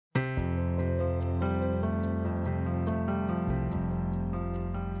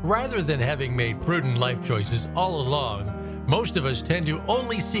Rather than having made prudent life choices all along, most of us tend to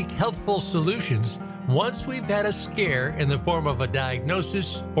only seek healthful solutions once we've had a scare in the form of a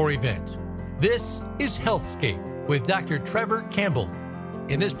diagnosis or event. This is Healthscape with Dr. Trevor Campbell.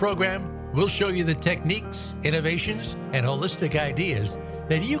 In this program, we'll show you the techniques, innovations, and holistic ideas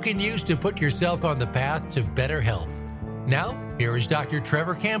that you can use to put yourself on the path to better health. Now, here is Dr.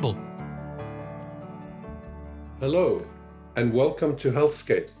 Trevor Campbell. Hello, and welcome to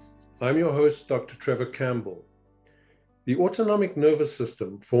Healthscape. I'm your host, Dr. Trevor Campbell. The autonomic nervous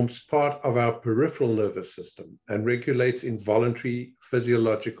system forms part of our peripheral nervous system and regulates involuntary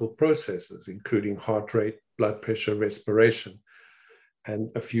physiological processes, including heart rate, blood pressure, respiration,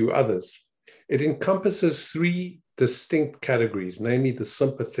 and a few others. It encompasses three distinct categories, namely the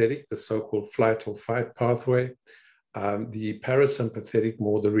sympathetic, the so-called flight or fight pathway, the parasympathetic,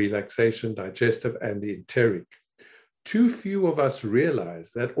 more the relaxation, digestive, and the enteric. Too few of us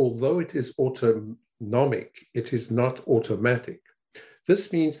realize that although it is autonomic, it is not automatic.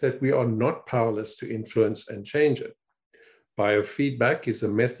 This means that we are not powerless to influence and change it. Biofeedback is a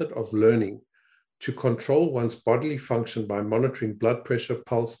method of learning to control one's bodily function by monitoring blood pressure,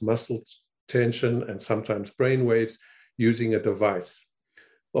 pulse, muscle tension, and sometimes brain waves using a device.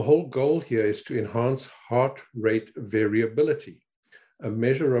 The whole goal here is to enhance heart rate variability, a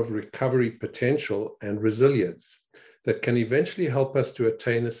measure of recovery potential and resilience that can eventually help us to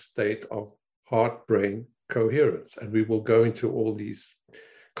attain a state of heart-brain coherence. And we will go into all these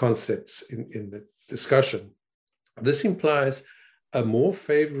concepts in the discussion. This implies a more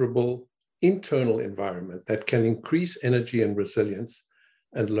favorable internal environment that can increase energy and resilience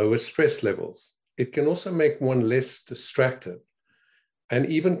and lower stress levels. It can also make one less distracted and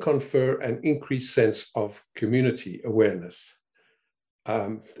even confer an increased sense of community awareness,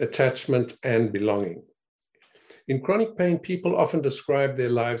 attachment, and belonging. In chronic pain, people often describe their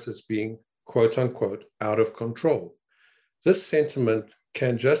lives as being, quote unquote, out of control. This sentiment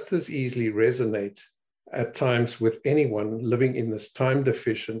can just as easily resonate at times with anyone living in this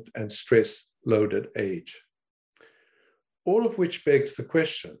time-deficient and stress-loaded age. All of which begs the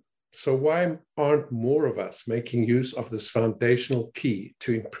question, so why aren't more of us making use of this foundational key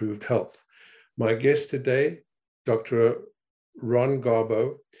to improved health? My guest today, Dr. Raouf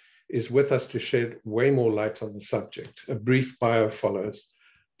Gharbo, is with us to shed way more light on the subject. A brief bio follows.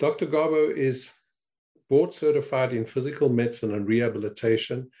 Dr. Gharbo is board certified in physical medicine and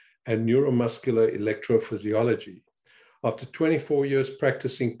rehabilitation and neuromuscular electrophysiology. After 24 years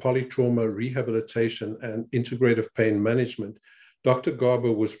practicing polytrauma rehabilitation and integrative pain management, Dr.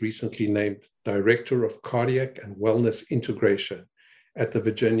 Gharbo was recently named Director of Cardiac and Wellness Integration at the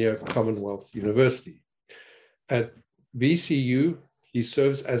Virginia Commonwealth University. At VCU, he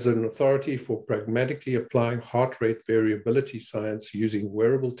serves as an authority for pragmatically applying heart rate variability science using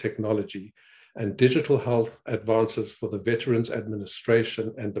wearable technology and digital health advances for the Veterans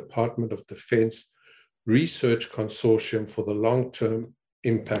Administration and Department of Defense Research Consortium for the long-term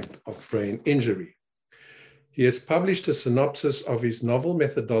impact of brain injury. He has published a synopsis of his novel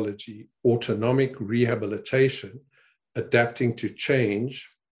methodology, Autonomic Rehabilitation, Adapting to Change,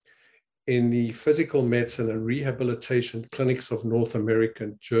 in the Physical Medicine and Rehabilitation Clinics of North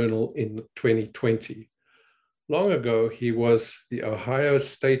American Journal in 2020. Long ago, he was the Ohio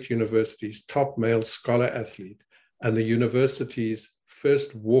State University's top male scholar athlete and the university's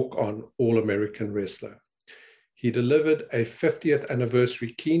first walk-on All-American wrestler. He delivered a 50th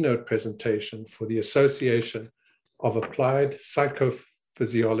anniversary keynote presentation for the Association of Applied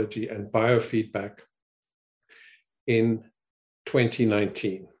Psychophysiology and Biofeedback in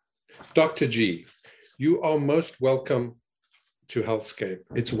 2019. Dr. G, you are most welcome to Healthscape.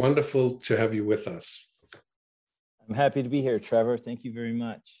 It's wonderful to have you with us. I'm happy to be here, Trevor. Thank you very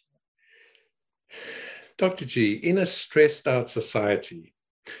much. Dr. G, in a stressed out society,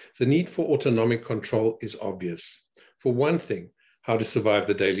 the need for autonomic control is obvious. For one thing, how to survive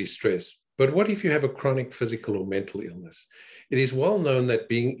the daily stress. But what if you have a chronic physical or mental illness? It is well known that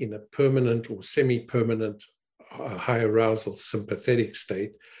being in a permanent or semi-permanent high arousal sympathetic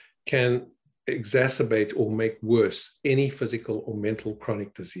state can exacerbate or make worse any physical or mental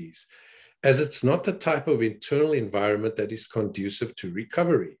chronic disease, as it's not the type of internal environment that is conducive to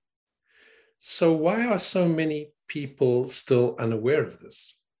recovery. So why are so many people still unaware of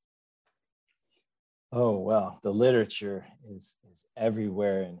this? Oh, well, the literature is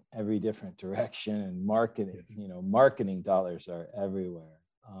everywhere in every different direction, and marketing dollars are everywhere.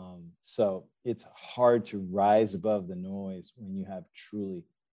 So it's hard to rise above the noise when you have truly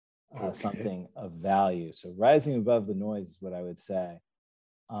something of value. So rising above the noise is what I would say.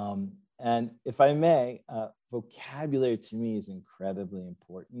 And if I may, vocabulary to me is incredibly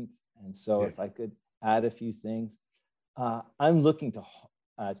important. And so if I could add a few things, I'm looking to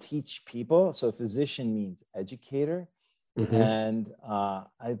teach people. So physician means educator. And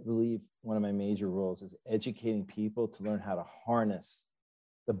I believe one of my major roles is educating people to learn how to harness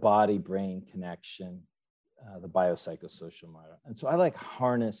the body-brain connection, the biopsychosocial model. And so I like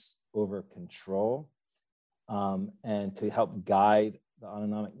harness over control, and to help guide the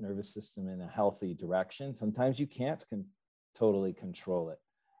autonomic nervous system in a healthy direction. Sometimes you can't totally control it.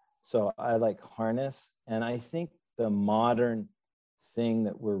 So I like harness. And I think the modern thing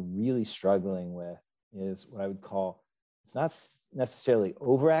that we're really struggling with is what I would call, it's not necessarily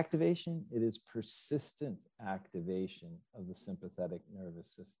overactivation, it is persistent activation of the sympathetic nervous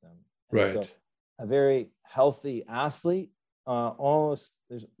system. And so a very healthy athlete, almost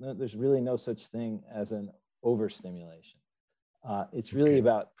there's really no such thing as an overstimulation. It's really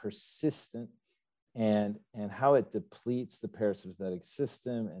about persistent and how it depletes the parasympathetic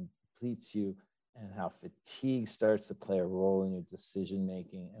system and depletes you, and how fatigue starts to play a role in your decision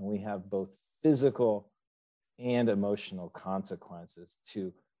making. And we have both physical and emotional consequences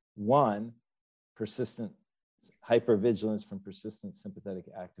to, one, persistent hypervigilance from persistent sympathetic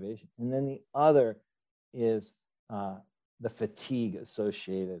activation. And then the other is the fatigue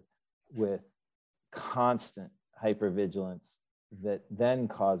associated with constant hypervigilance that then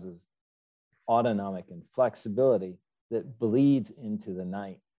causes autonomic inflexibility that bleeds into the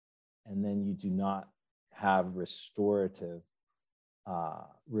night. And then you do not have restorative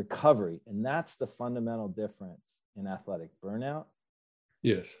recovery. And that's the fundamental difference in athletic burnout.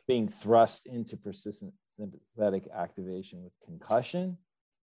 Yes. Being thrust into persistent sympathetic activation with concussion,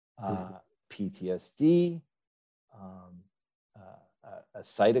 PTSD, a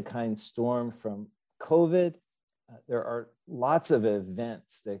cytokine storm from COVID. There are lots of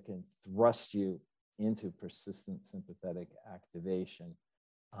events that can thrust you into persistent sympathetic activation.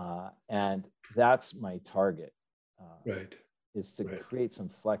 And that's my target. Is to create some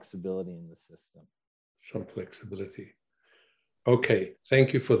flexibility in the system. Some flexibility. Okay,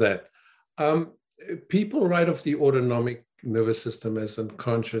 thank you for that. People write off the autonomic nervous system as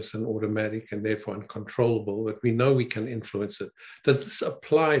unconscious and automatic and therefore uncontrollable, but we know we can influence it. Does this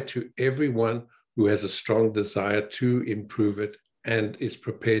apply to everyone who has a strong desire to improve it and is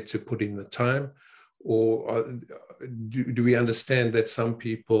prepared to put in the time? Or do we understand that some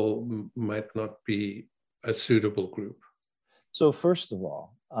people might not be a suitable group? So first of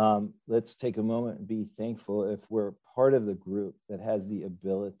all, let's take a moment and be thankful if we're part of the group that has the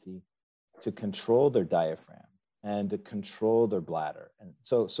ability to control their diaphragm and to control their bladder. And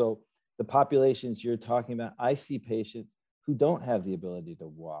so the populations you're talking about, I see patients who don't have the ability to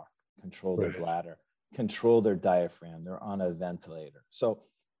walk, control their bladder, control their diaphragm. They're on a ventilator.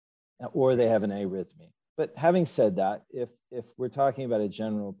 Or they have an arrhythmia. But having said that, if we're talking about a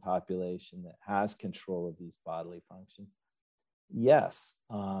general population that has control of these bodily functions, yes,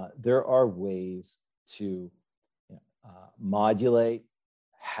 there are ways to modulate,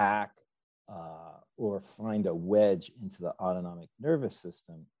 hack, or find a wedge into the autonomic nervous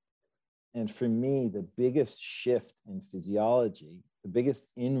system. And for me, the biggest shift in physiology, the biggest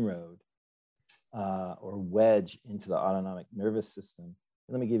inroad or wedge into the autonomic nervous system,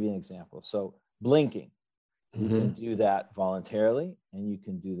 let me give you an example. So blinking, you can do that voluntarily and you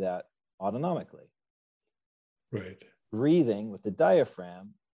can do that autonomically. Breathing with the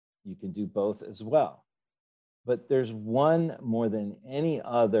diaphragm, you can do both as well. But there's one more than any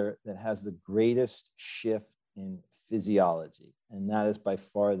other that has the greatest shift in physiology, and that is by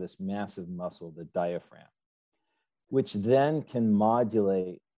far this massive muscle, the diaphragm, which then can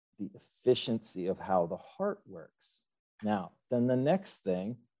modulate the efficiency of how the heart works. Now, then the next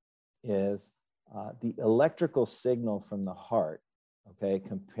thing is the electrical signal from the heart, okay,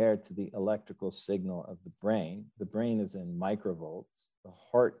 compared to the electrical signal of the brain. The brain is in microvolts, the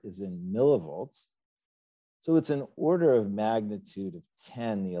heart is in millivolts. So it's an order of magnitude of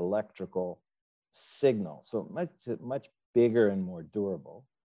 10, the electrical signal. So much bigger and more durable.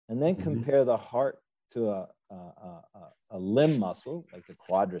 And then compare the heart to a limb muscle, like the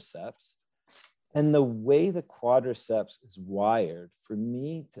quadriceps. And the way the quadriceps is wired, for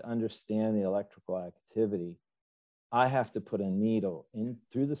me to understand the electrical activity, I have to put a needle in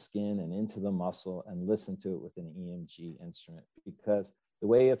through the skin and into the muscle and listen to it with an EMG instrument, because the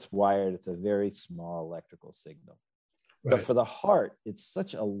way it's wired, it's a very small electrical signal. But for the heart, it's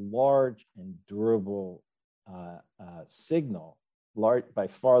such a large and durable signal, by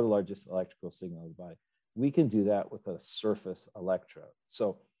far the largest electrical signal of the body. We can do that with a surface electrode.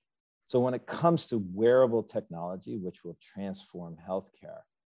 So when it comes to wearable technology, which will transform healthcare,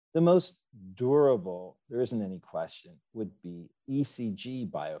 The most durable, there isn't any question, would be ECG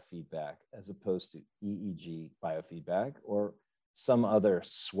biofeedback as opposed to EEG biofeedback or some other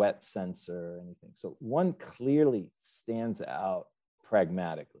sweat sensor or anything. So one clearly stands out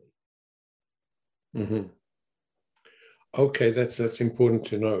pragmatically. Mm-hmm. Okay, that's important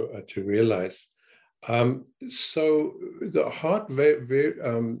to know, to realize. So the heart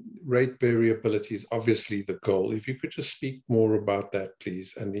rate variability is obviously the goal. If you could just speak more about that,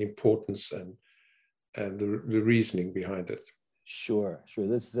 please, and the importance and the reasoning behind it. Sure.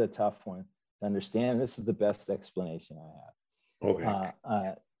 This is a tough one to understand. This is the best explanation I have.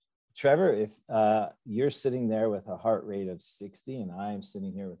 Okay. Trevor, if you're sitting there with a heart rate of 60 and I am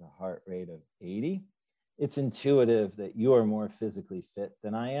sitting here with a heart rate of 80, it's intuitive that you are more physically fit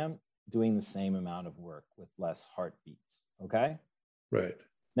than I am, doing the same amount of work with less heartbeats, okay? Right.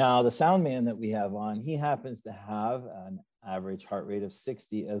 Now, the sound man that we have on, he happens to have an average heart rate of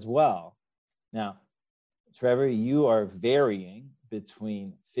 60 as well. Now, Trevor, you are varying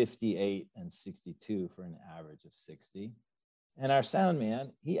between 58 and 62 for an average of 60. And our sound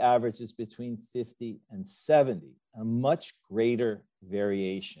man, he averages between 50 and 70, a much greater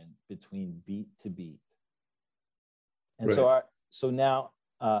variation between beat to beat. And right. so now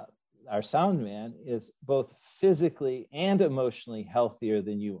our sound man is both physically and emotionally healthier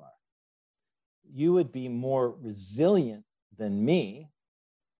than you are. You would be more resilient than me.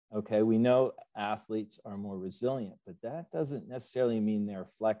 Okay, we know athletes are more resilient, but that doesn't necessarily mean they're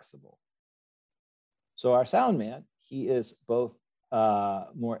flexible. So our sound man, he is both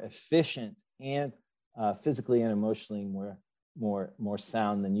more efficient and physically and emotionally more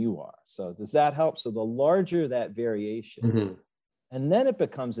sound than you are. So does that help? So the larger that variation, mm-hmm. and then it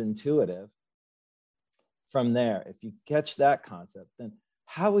becomes intuitive from there. If you catch that concept, then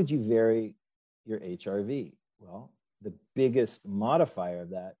how would you vary your HRV? Well, the biggest modifier of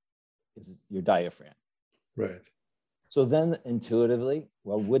that is your diaphragm. Right. So then intuitively,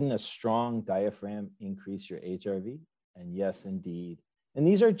 well, wouldn't a strong diaphragm increase your HRV? And yes, indeed. And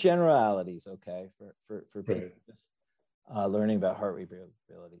these are generalities, okay, for people right. just learning about heart rate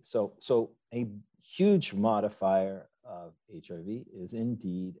variability. So a huge modifier of HRV is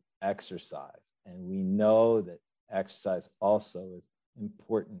indeed exercise. And we know that exercise also is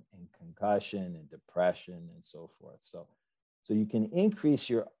important in concussion and depression and so forth. So you can increase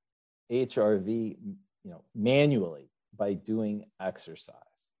your HRV, manually by doing exercise.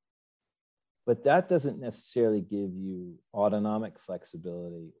 But that doesn't necessarily give you autonomic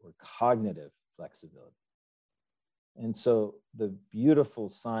flexibility or cognitive flexibility. And so the beautiful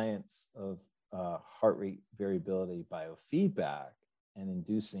science of heart rate variability biofeedback and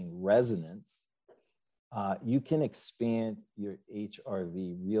inducing resonance, you can expand your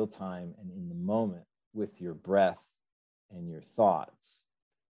HRV real time and in the moment with your breath and your thoughts.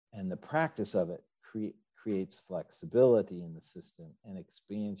 And the practice of it creates flexibility in the system and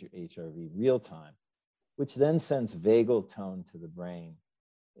expands your HRV real time, which then sends vagal tone to the brain.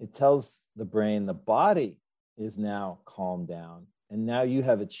 It tells the brain the body is now calmed down, and now you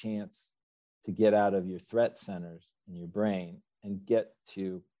have a chance to get out of your threat centers in your brain and get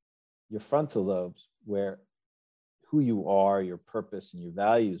to your frontal lobes where who you are, your purpose, and your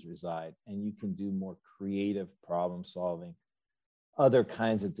values reside, and you can do more creative problem solving, other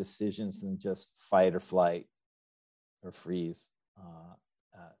kinds of decisions than just fight or flight or freeze,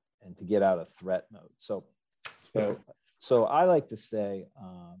 and to get out of threat mode. So I like to say,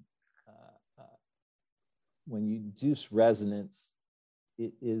 when you induce resonance,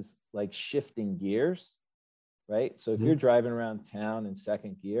 it is like shifting gears, right? So if you're driving around town in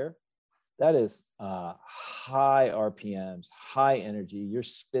second gear, that is high RPMs, high energy. You're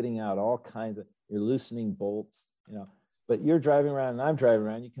spitting out all kinds of, you're loosening bolts, but you're driving around and I'm driving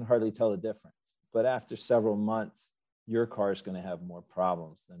around, you can hardly tell the difference. But after several months, your car is going to have more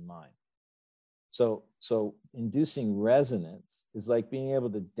problems than mine. So inducing resonance is like being able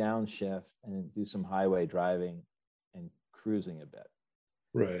to downshift and do some highway driving and cruising a bit.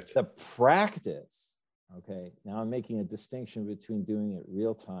 Right. The practice, okay, now I'm making a distinction between doing it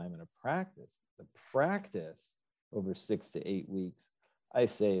real time and a practice. The practice over 6 to 8 weeks, I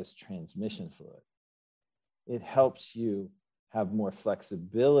say, is transmission fluid. It helps you have more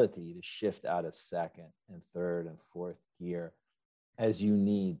flexibility to shift out of second and third and fourth gear as you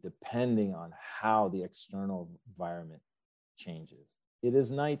need, depending on how the external environment changes. It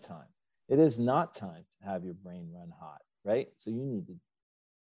is nighttime. It is not time to have your brain run hot, right? So you need to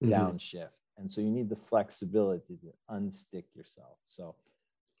downshift. And so you need the flexibility to unstick yourself. So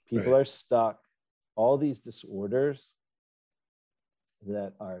people are stuck. All these disorders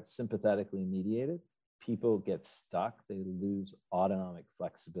that are sympathetically mediated, people get stuck, they lose autonomic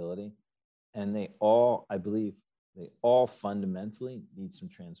flexibility. And they all, I believe, they all fundamentally need some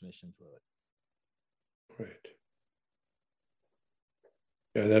transmission fluid. Right.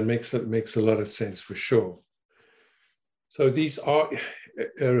 Yeah, that makes a lot of sense for sure. So these are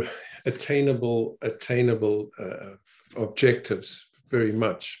attainable objectives very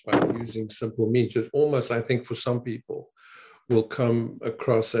much by using simple means. It almost, I think, for some people will come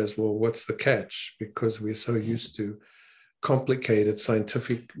across as, well, what's the catch? Because we're so used to complicated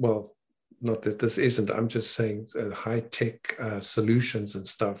scientific, well, not that this isn't, I'm just saying high-tech solutions and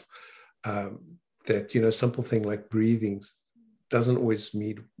stuff that, you know, simple thing like breathing doesn't always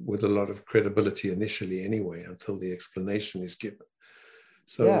meet with a lot of credibility initially anyway, until the explanation is given.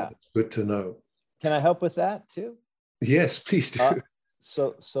 So yeah, it's good to know. Can I help with that too? Yes, please do.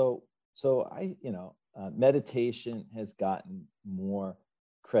 So I, meditation has gotten more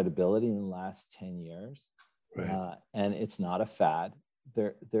credibility in the last 10 years. Right. And it's not a fad.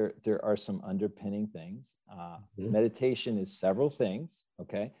 There are some underpinning things. Meditation is several things.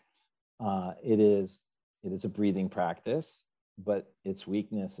 Okay. It is a breathing practice, but its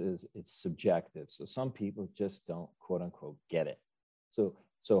weakness is it's subjective. So some people just don't, quote unquote, get it.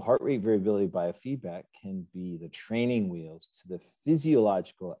 So heart rate variability biofeedback can be the training wheels to the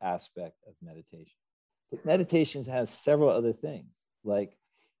physiological aspect of meditation. But meditation has several other things, like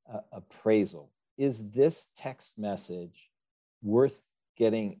appraisal. Is this text message worth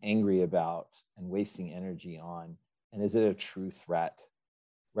getting angry about and wasting energy on? And is it a true threat?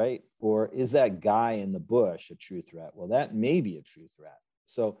 Right? Or is that guy in the bush a true threat? Well, that may be a true threat.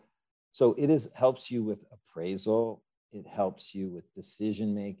 So it helps you with appraisal. It helps you with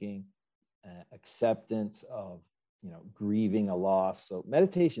decision-making, acceptance of, grieving a loss. So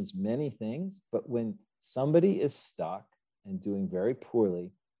meditation's many things, but when somebody is stuck and doing very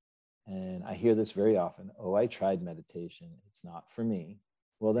poorly, and I hear this very often, oh, I tried meditation, it's not for me.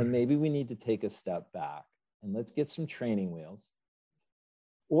 Well, then maybe we need to take a step back and let's get some training wheels.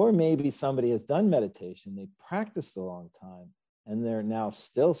 Or maybe somebody has done meditation, they practiced a long time, and they're now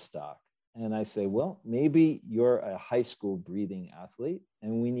still stuck. And I say, well, maybe you're a high school breathing athlete,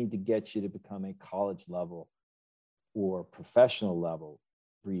 and we need to get you to become a college level or professional level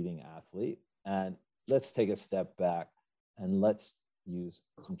breathing athlete. And let's take a step back and let's use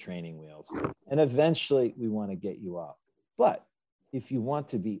some training wheels. And eventually we want to get you off. But if you want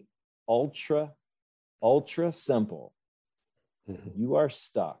to be ultra simple, you are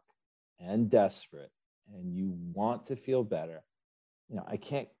stuck and desperate and you want to feel better,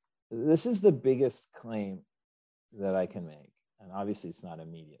 this is the biggest claim that I can make. And obviously it's not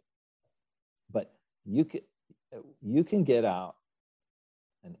immediate, but you can get out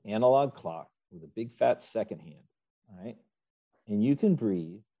an analog clock with a big fat second hand, all right? And you can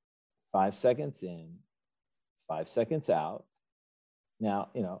breathe 5 seconds in, 5 seconds out. Now,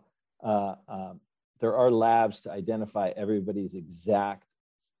 there are labs to identify everybody's exact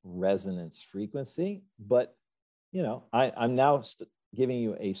resonance frequency, but I'm now giving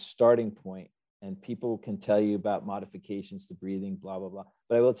you a starting point, and people can tell you about modifications to breathing, blah, blah, blah.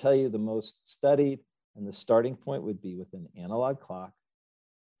 But I will tell you the most studied and the starting point would be with an analog clock,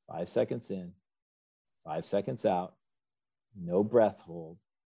 5 seconds in, 5 seconds out, no breath hold,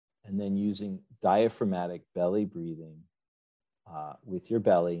 and then using diaphragmatic belly breathing with your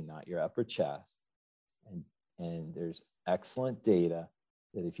belly, not your upper chest. And there's excellent data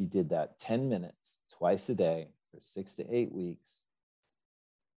that if you did that 10 minutes twice a day for 6 to 8 weeks,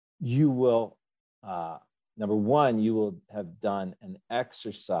 you will, number one, you will have done an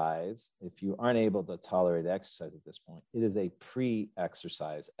exercise. If you aren't able to tolerate exercise at this point, it is a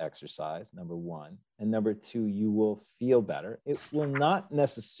pre-exercise exercise, number one. And number two, you will feel better. It will not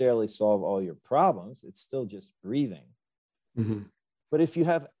necessarily solve all your problems. It's still just breathing. Mm-hmm. But if you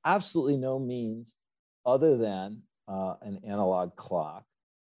have absolutely no means other than an analog clock,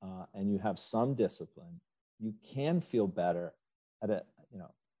 and you have some discipline, you can feel better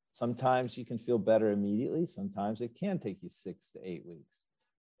sometimes you can feel better immediately. Sometimes it can take you 6 to 8 weeks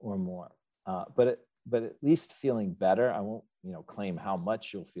or more. But at least feeling better. I won't, claim how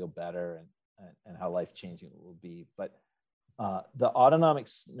much you'll feel better and how life-changing it will be. But the autonomic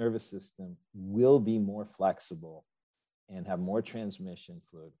nervous system will be more flexible and have more transmission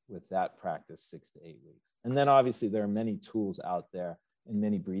fluid with that practice 6 to 8 weeks. And then obviously there are many tools out there and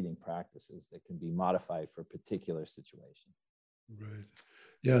many breathing practices that can be modified for particular situations. Right.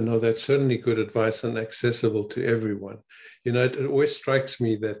 Yeah, no, that's certainly good advice and accessible to everyone. It always strikes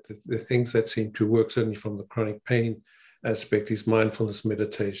me that the things that seem to work, certainly from the chronic pain aspect, is mindfulness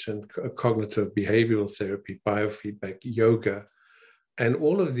meditation, cognitive behavioral therapy, biofeedback, yoga, And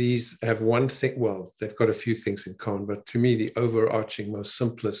all of these have one thing, well, they've got a few things in common, but to me, the overarching, most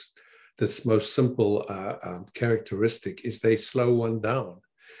simple characteristic is they slow one down,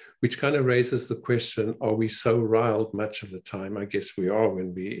 which kind of raises the question, are we so riled much of the time? I guess we are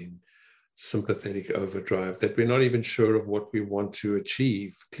when we're in sympathetic overdrive, that we're not even sure of what we want to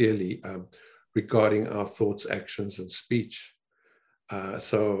achieve clearly regarding our thoughts, actions, and speech.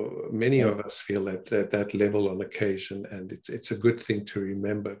 So many of us feel at that level on occasion, and it's a good thing to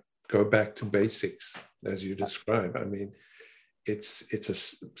remember. Go back to basics, as you describe. I mean, it's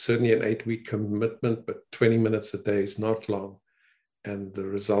certainly an 8-week commitment, but 20 minutes a day is not long, and the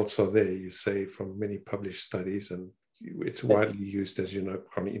results are there. You say from many published studies, and it's widely used, as you know,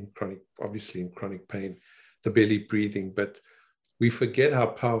 obviously in chronic pain, the belly breathing, but we forget how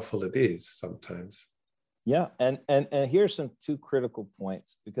powerful it is sometimes. Yeah, and here's some 2 critical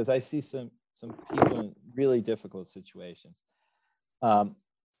points, because I see some people in really difficult situations.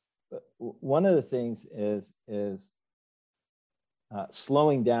 One of the things is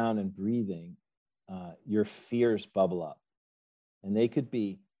slowing down and breathing. Your fears bubble up, and they could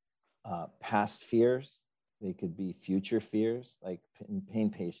be past fears, they could be future fears. Like in pain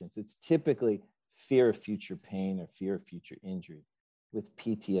patients, it's typically fear of future pain or fear of future injury. With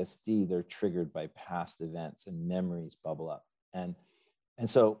PTSD, they're triggered by past events and memories bubble up. And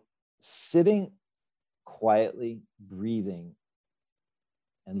so sitting quietly, breathing,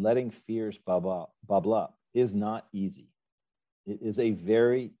 and letting fears bubble up is not easy. It is a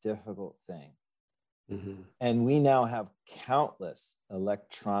very difficult thing. Mm-hmm. And we now have countless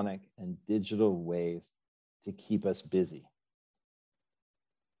electronic and digital ways to keep us busy.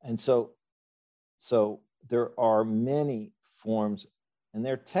 And so there are many forms, and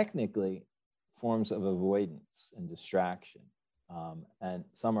they're technically forms of avoidance and distraction. And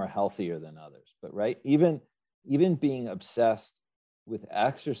some are healthier than others, but right, even being obsessed with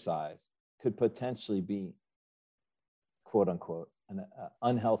exercise could potentially be, quote unquote, an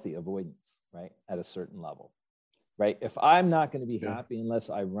unhealthy avoidance, right, at a certain level, right? If I'm not going to be happy unless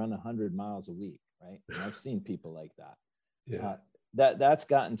I run 100 miles a week, right? And I've seen people like that. Yeah. That's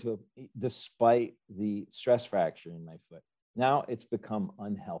gotten to despite the stress fracture in my foot. Now it's become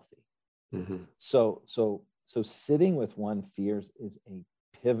unhealthy. Mm-hmm. So sitting with one's fears is a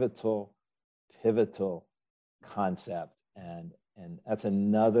pivotal concept, and that's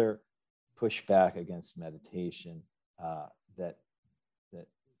another pushback against meditation that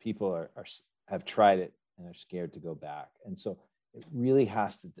people have tried it and are scared to go back. And so it really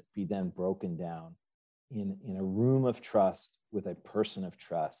has to be then broken down in a room of trust with a person of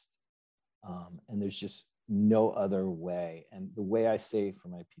trust, and there's just no other way. And the way I say for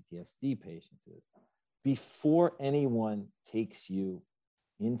my PTSD patients is, before anyone takes you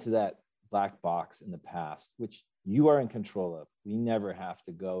into that black box in the past, which you are in control of, we never have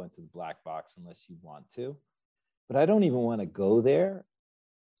to go into the black box unless you want to. But I don't even want to go there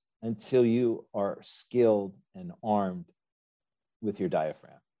until you are skilled and armed with your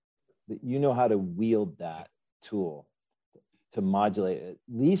diaphragm, that you know how to wield that tool to modulate at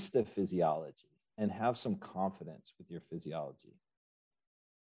least the physiology and have some confidence with your physiology.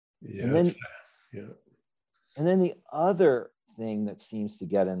 Yeah. And then the other thing that seems to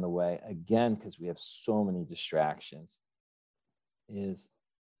get in the way, again, because we have so many distractions, is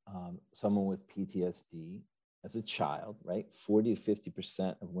someone with PTSD as a child, right? 40 to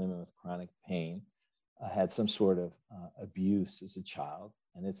 50% of women with chronic pain had some sort of abuse as a child.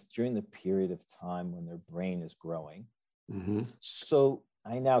 And it's during the period of time when their brain is growing. Mm-hmm. So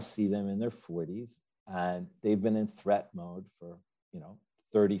I now see them in their 40s, and they've been in threat mode for,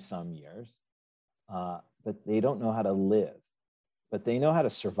 30 some years, but they don't know how to live, but they know how to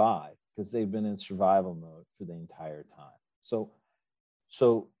survive because they've been in survival mode for the entire time. So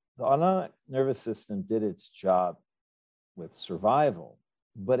the autonomic nervous system did its job with survival,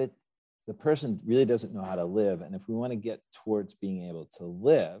 but the person really doesn't know how to live. And if we want to get towards being able to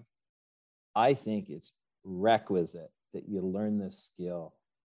live, I think it's requisite that you learn this skill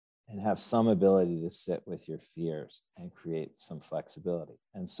and have some ability to sit with your fears and create some flexibility.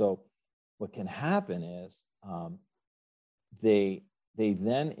 And so what can happen is they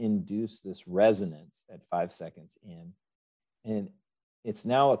then induce this resonance at 5 seconds in, and it's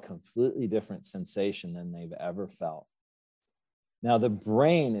now a completely different sensation than they've ever felt. Now, the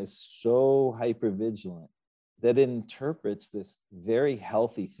brain is so hypervigilant that it interprets this very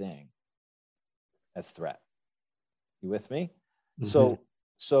healthy thing as threat. You with me? Mm-hmm.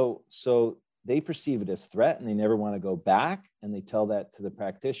 So they perceive it as threat, and they never want to go back, and they tell that to the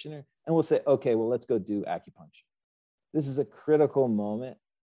practitioner, and we'll say, okay, well, let's go do acupuncture. This is a critical moment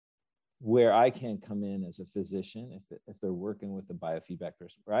where I can come in as a physician, if they're working with a biofeedback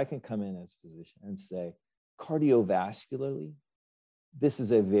person, where I can come in as a physician and say, cardiovascularly, this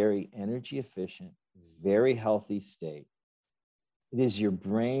is a very energy efficient, very healthy state. It is your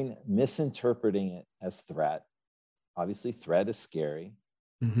brain misinterpreting it as threat. Obviously, threat is scary,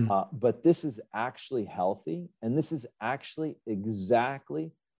 but this is actually healthy. And this is actually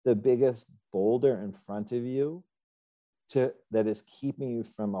exactly the biggest boulder in front of you that is keeping you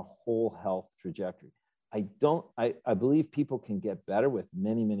from a whole health trajectory. I believe people can get better with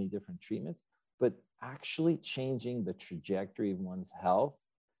many, many different treatments, but actually changing the trajectory of one's health,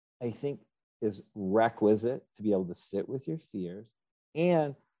 I think, is requisite to be able to sit with your fears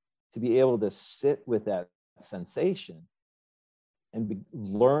and to be able to sit with that sensation and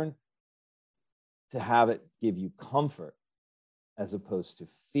learn to have it give you comfort as opposed to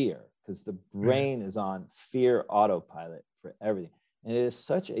fear, because the brain is on fear autopilot for everything. And it is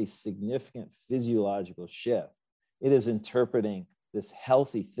such a significant physiological shift. It is interpreting this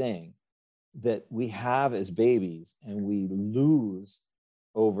healthy thing that we have as babies and we lose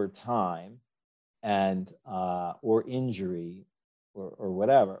over time and or injury or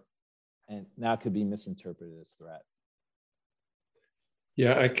whatever, and now could be misinterpreted as threat.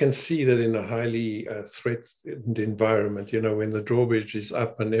 Yeah, I can see that in a highly threatened environment, when the drawbridge is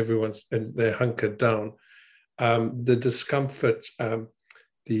up and they're hunkered down, the discomfort,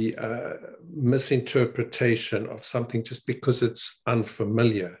 the misinterpretation of something just because it's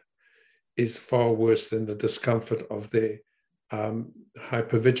unfamiliar is far worse than the discomfort of their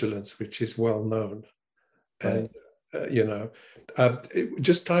hypervigilance, which is well known. Right. And,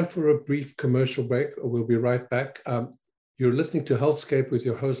 just time for a brief commercial break. We'll be right back. You're listening to Healthscape with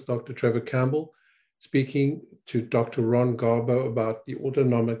your host, Dr. Trevor Campbell, speaking to Dr. Raouf Gharbo about the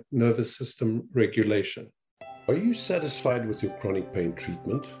autonomic nervous system regulation. Are you satisfied with your chronic pain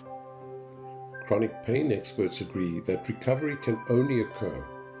treatment? Chronic pain experts agree that recovery can only occur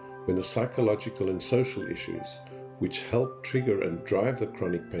when the psychological and social issues which help trigger and drive the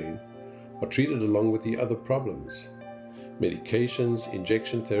chronic pain are treated along with the other problems. Medications,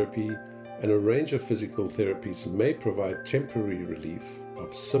 injection therapy, and a range of physical therapies may provide temporary relief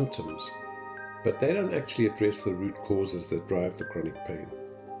of symptoms, but they don't actually address the root causes that drive the chronic pain.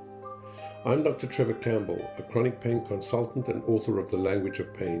 I'm Dr. Trevor Campbell, a chronic pain consultant and author of The Language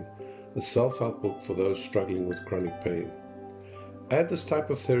of Pain, a self-help book for those struggling with chronic pain. Add this type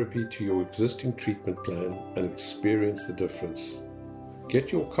of therapy to your existing treatment plan and experience the difference.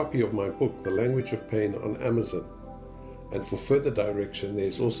 Get your copy of my book, The Language of Pain, on Amazon. And for further direction,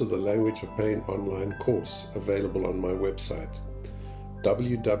 there's also the Language of Pain online course available on my website,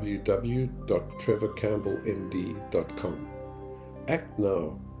 www.trevorcampbellmd.com. Act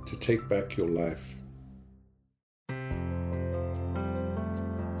now to take back your life.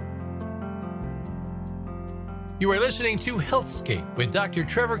 You are listening to Healthscape with Dr.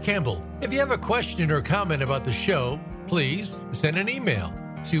 Trevor Campbell. If you have a question or comment about the show, please send an email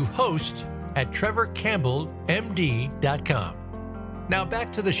to host@trevorcampbellmd.com. Now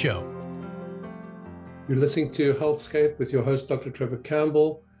back to the show. You're listening to Healthscape with your host, Dr. Trevor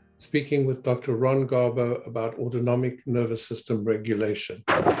Campbell, speaking with Dr. Raouf Gharbo about autonomic nervous system regulation.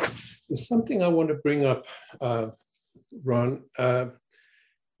 There's something I want to bring up, Ron.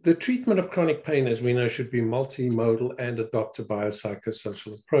 The treatment of chronic pain, as we know, should be multimodal and adopt a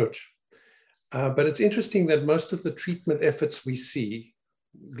biopsychosocial approach. But it's interesting that most of the treatment efforts we see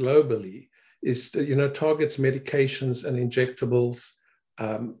globally is, targets medications and injectables,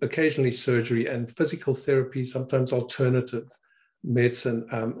 occasionally surgery and physical therapy, sometimes alternative medicine.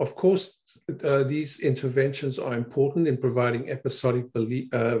 Of course, these interventions are important in providing episodic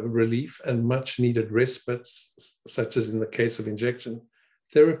relief and much needed respites, such as in the case of injection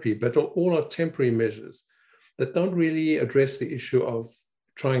therapy, but all are temporary measures that don't really address the issue of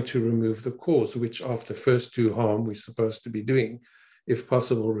trying to remove the cause, which after first do harm, we're supposed to be doing, if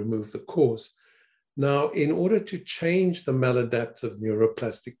possible, remove the cause. Now, in order to change the maladaptive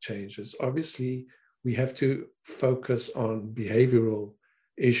neuroplastic changes, obviously, we have to focus on behavioral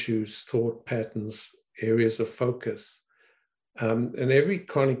issues, thought patterns, areas of focus. And every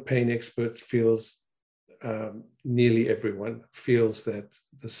chronic pain expert feels, nearly everyone feels that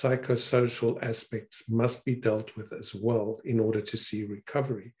the psychosocial aspects must be dealt with as well in order to see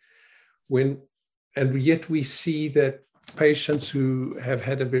recovery. And yet we see that patients who have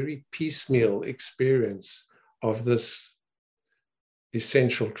had a very piecemeal experience of this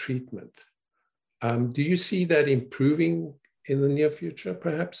essential treatment, do you see that improving in the near future,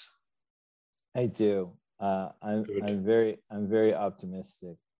 perhaps? I do. I'm very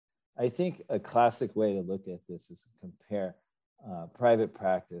optimistic. I think a classic way to look at this is to compare private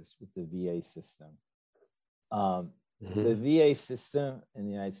practice with the VA system. The VA system in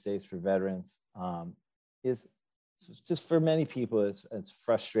the United States for veterans is just, for many people, it's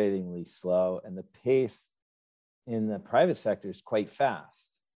frustratingly slow, and the pace in the private sector is quite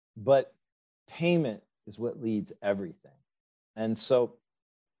fast, but payment is what leads everything. And so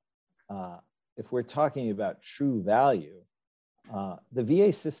if we're talking about true value, the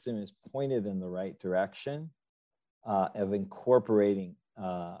VA system is pointed in the right direction of incorporating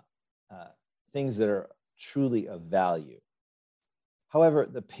things that are truly of value. However,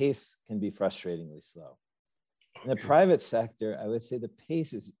 the pace can be frustratingly slow. In the private sector, I would say the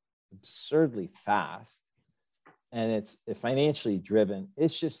pace is absurdly fast, and it's financially driven.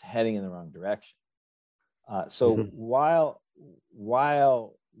 It's just heading in the wrong direction. So while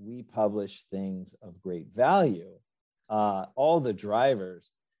we publish things of great value, all the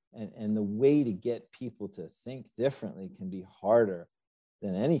drivers and the way to get people to think differently can be harder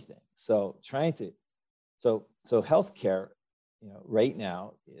than anything. So so healthcare, right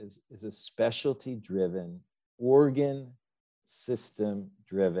now is a specialty-driven, organ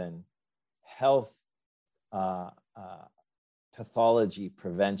system-driven health pathology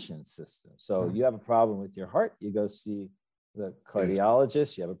prevention system. So you have a problem with your heart, you go see the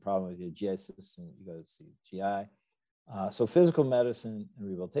cardiologist. You have a problem with your GI system, you go see GI. So physical medicine and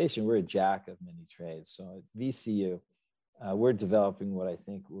rehabilitation, we're a jack of many trades. So at VCU, we're developing what I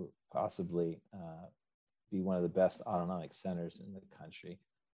think will possibly be one of the best autonomic centers in the country.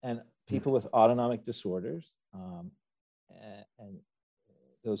 And people with autonomic disorders, and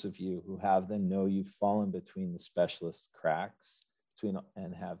those of you who have them know you've fallen between the specialist cracks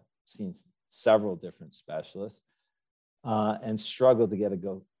and have seen several different specialists and struggle to get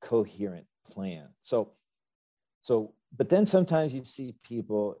a coherent plan. But then sometimes you see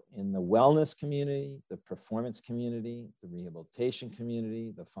people in the wellness community, the performance community, the rehabilitation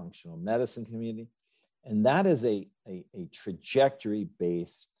community, the functional medicine community, and that is a trajectory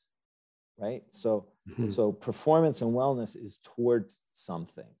based, right? So performance and wellness is towards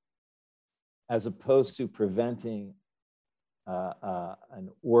something, as opposed to preventing an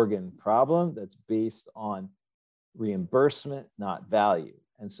organ problem that's based on reimbursement, not value.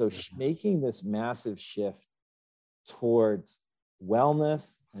 And so making this massive shift towards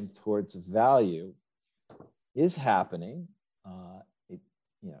wellness and towards value is happening.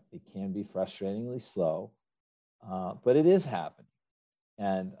 It can be frustratingly slow, but it is happening.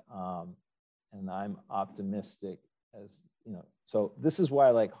 And I'm optimistic so this is why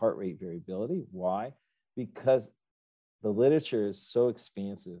I like heart rate variability. Why? Because the literature is so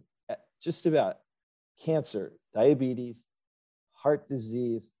expansive, just about cancer, diabetes, heart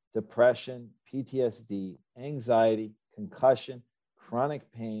disease, depression, PTSD, anxiety, concussion,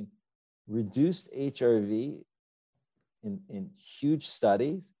 chronic pain, reduced HRV in huge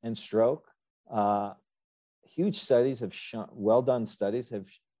studies, and stroke. Huge studies have shown, well-done studies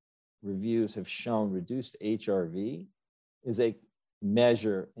reviews have shown reduced HRV is a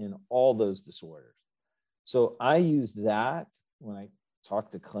measure in all those disorders. So I use that when I talk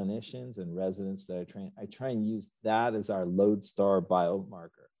to clinicians and residents that I train. I try and use that as our lodestar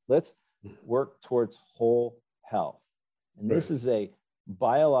biomarker. Let's work towards whole health. And this is a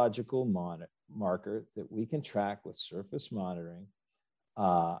biological marker that we can track with surface monitoring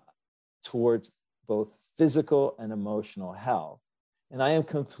towards both physical and emotional health. And I am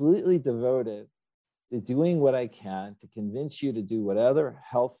completely devoted to doing what I can to convince you to do whatever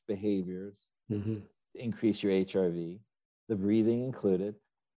health behaviors to increase your HRV, the breathing included,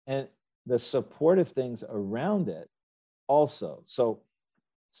 and the supportive things around it also.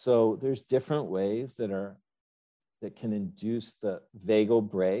 So there's different ways that can induce the vagal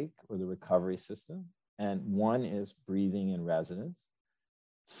brake or the recovery system. And one is breathing in resonance,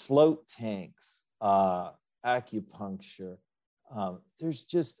 float tanks, acupuncture. There's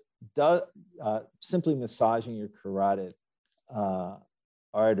just simply massaging your carotid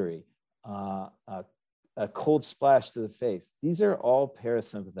artery, a cold splash to the face. These are all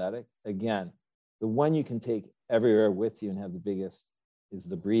parasympathetic. Again, the one you can take everywhere with you and have the biggest is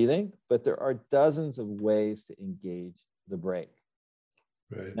the breathing, but there are dozens of ways to engage the brake.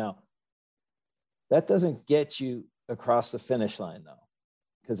 Right. Now, that doesn't get you across the finish line though,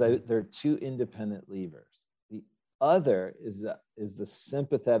 because there are two independent levers. The other is the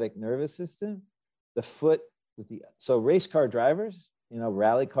sympathetic nervous system, the foot with so race car drivers,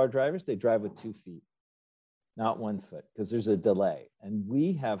 rally car drivers, they drive with 2 feet, not 1 foot, because there's a delay. And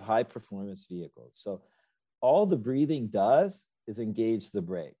we have high performance vehicles. So all the breathing does is engage the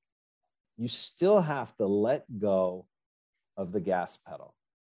brake. You still have to let go of the gas pedal.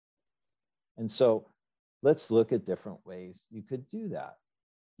 And so let's look at different ways you could do that.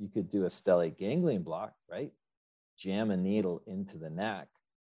 You could do a stellate ganglion block, right? Jam a needle into the neck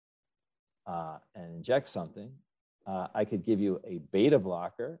and inject something. I could give you a beta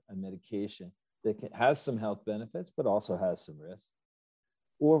blocker, a medication that has some health benefits, but also has some risks.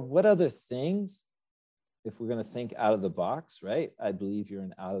 Or what other things, if we're going to think out of the box, right? I believe you're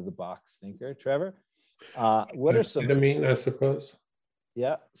an out of the box thinker, Trevor. What are some? Ketamine, I suppose.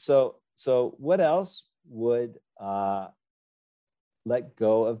 Yeah. So what else would let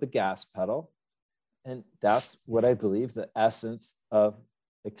go of the gas pedal? And that's what I believe the essence of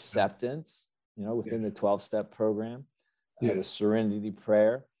acceptance, within the 12-step program, the serenity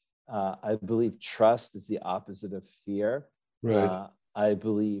prayer. I believe trust is the opposite of fear. Right. I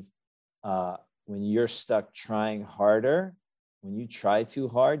believe when you're stuck trying harder, when you try too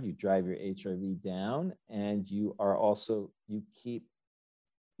hard, you drive your HRV down, and you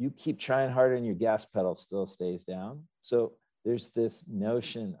keep trying harder and your gas pedal still stays down. So there's this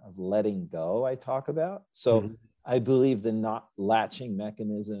notion of letting go I talk about. So I believe the not latching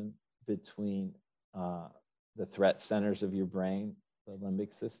mechanism between the threat centers of your brain, the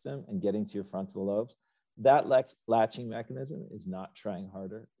limbic system, and getting to your frontal lobes, that latching mechanism is not trying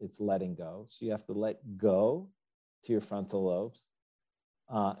harder, it's letting go. So you have to let go to your frontal lobes.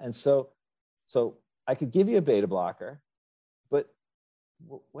 And so I could give you a beta blocker, but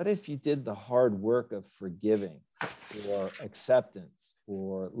what if you did the hard work of forgiving or acceptance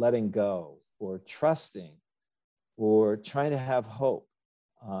or letting go or trusting or trying to have hope?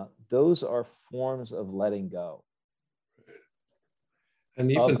 Those are forms of letting go and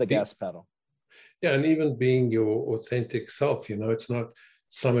even of the gas pedal. Yeah, and even being your authentic self, it's not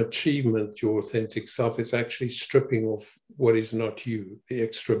some achievement, your authentic self. It's actually stripping off what is not you, the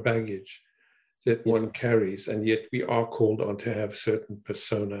extra baggage that one carries. And yet we are called on to have certain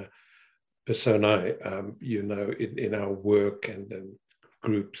personae, in our work and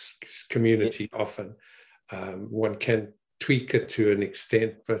groups, community often. One can tweak it to an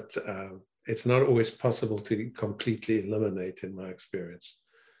extent, but it's not always possible to completely eliminate, in my experience.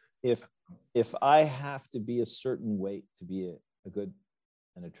 If I have to be a certain weight to be a good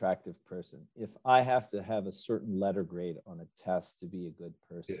and attractive person, if I have to have a certain letter grade on a test to be a good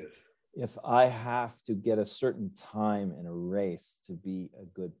person, if I have to get a certain time in a race to be a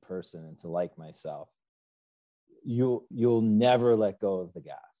good person and to like myself, you'll never let go of the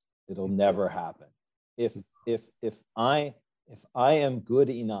gas. It'll never happen. If I am good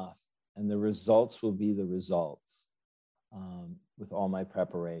enough, and the results will be the results with all my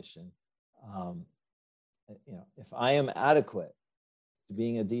preparation. If I am adequate to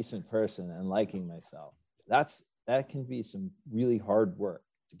being a decent person and liking myself, that can be some really hard work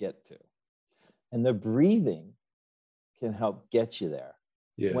to get to. And the breathing can help get you there.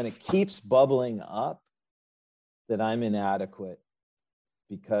 Yes. When it keeps bubbling up that I'm inadequate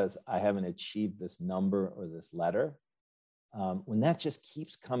because I haven't achieved this number or this letter, when that just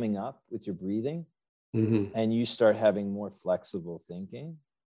keeps coming up with your breathing, and you start having more flexible thinking,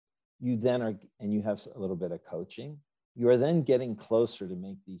 you have a little bit of coaching, you are then getting closer to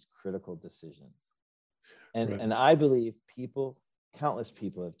make these critical decisions. And I believe countless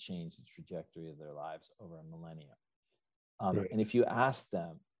people have changed the trajectory of their lives over a millennium. And if you ask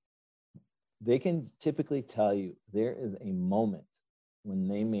them, they can typically tell you there is a moment when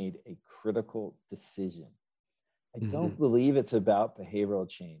they made a critical decision. I don't believe it's about behavioral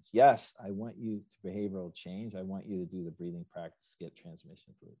change. Yes, I want you to behavioral change. I want you to do the breathing practice to get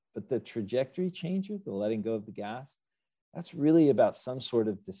transmission fluid. But the trajectory changer, the letting go of the gas, that's really about some sort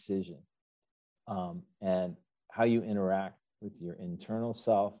of decision and how you interact with your internal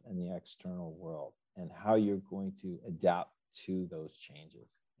self and the external world and how you're going to adapt to those changes.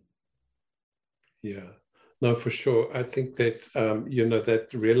 Yeah, no, for sure. I think that, that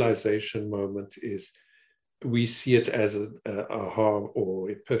realization moment is, we see it as an aha or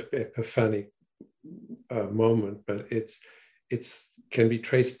epiphanic moment, but it's can be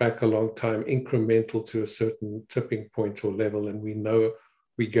traced back a long time, incremental to a certain tipping point or level, and we know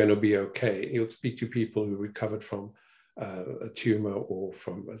we're going to be okay. You'll speak to people who recovered from a tumor or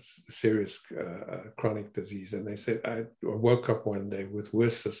from a serious chronic disease, and they said, I woke up one day with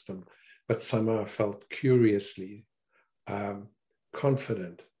worse system, but somehow I felt curiously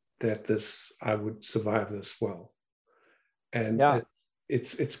confident that I would survive this well. And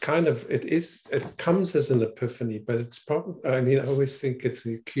it comes as an epiphany, but it's probably, I always think it's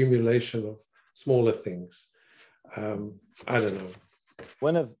the accumulation of smaller things. I don't know.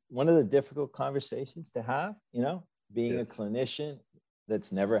 One of the difficult conversations to have, being a clinician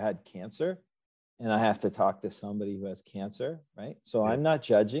that's never had cancer, and I have to talk to somebody who has cancer, right? So I'm not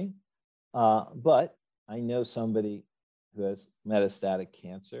judging, but I know somebody who has metastatic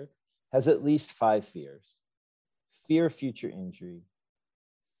cancer has at least 5 fears: fear of future injury,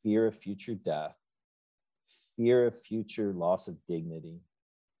 fear of future death, fear of future loss of dignity,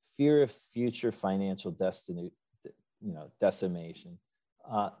 fear of future financial decimation.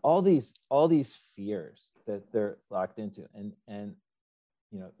 All these fears that they're locked into, and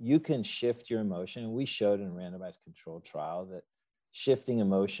you can shift your emotion. And we showed in a randomized controlled trial that shifting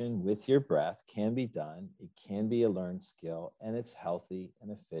emotion with your breath can be done. It can be a learned skill, and it's healthy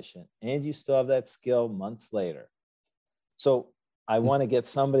and efficient, and you still have that skill months later. So I want to get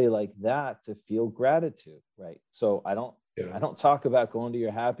somebody like that to feel gratitude, right? So I don't talk about going to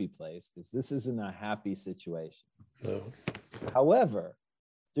your happy place, because this isn't a happy situation. No. However,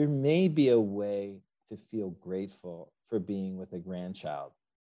 there may be a way to feel grateful for being with a grandchild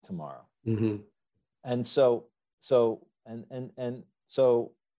tomorrow. Mm-hmm. And so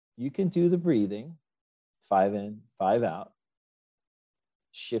you can do the breathing, 5 in, 5 out,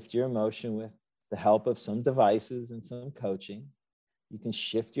 shift your emotion with the help of some devices and some coaching. You can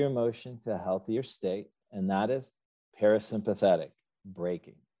shift your emotion to a healthier state, and that is parasympathetic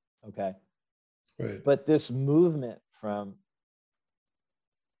braking. Okay. Right. But this movement from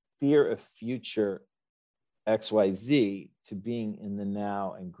fear of future XYZ to being in the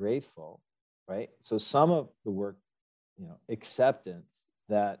now and grateful, right? So some of the work, acceptance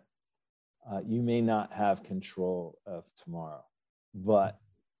that you may not have control of tomorrow, but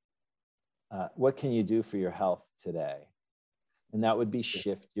what can you do for your health today? And that would be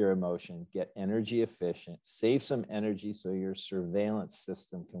shift your emotion, get energy efficient, save some energy so your surveillance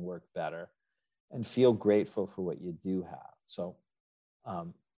system can work better, and feel grateful for what you do have. So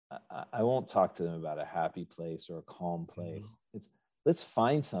I won't talk to them about a happy place or a calm place. It's let's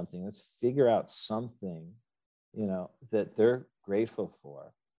find something, let's figure out something, that they're grateful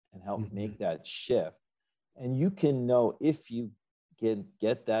for, and help make that shift. And you can know, if you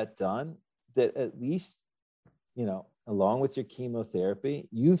get that done, that at least, along with your chemotherapy,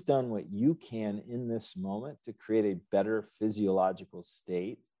 you've done what you can in this moment to create a better physiological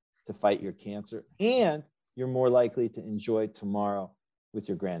state to fight your cancer, and you're more likely to enjoy tomorrow with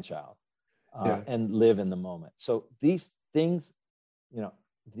your grandchild and live in the moment. So these things,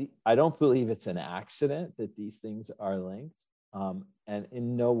 I don't believe it's an accident that these things are linked. And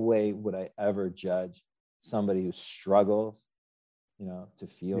in no way would I ever judge somebody who struggles, to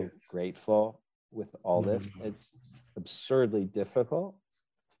feel grateful with all this. It's absurdly difficult,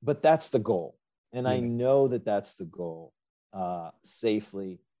 but that's the goal. And I know that that's the goal,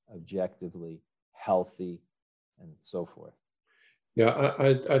 safely, objectively, healthy, and so forth. Yeah,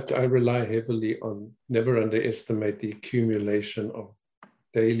 I rely heavily on never underestimate the accumulation of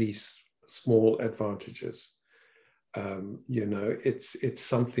daily small advantages. It's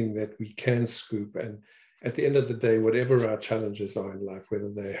something that we can scoop, and at the end of the day, whatever our challenges are in life,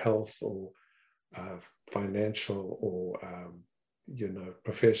 whether they're health or financial or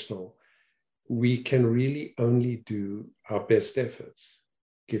professional, we can really only do our best efforts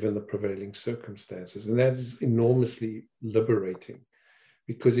given the prevailing circumstances. And that is enormously liberating,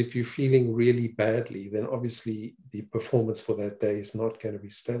 because if you're feeling really badly, then obviously the performance for that day is not going to be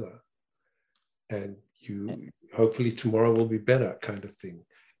stellar. And hopefully tomorrow will be better, kind of thing.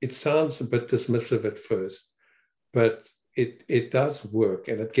 It sounds a bit dismissive at first, but it does work,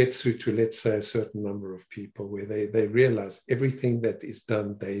 and it gets through to, let's say, a certain number of people where they realize everything that is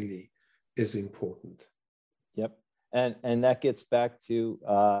done daily is important. Yep. And that gets back to,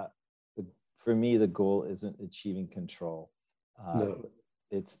 for me, the goal isn't achieving control. No.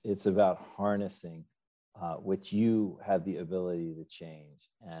 It's about harnessing what you have the ability to change.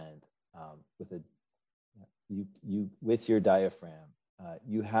 And with your diaphragm,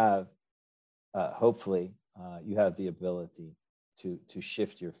 you have, hopefully, you have the ability to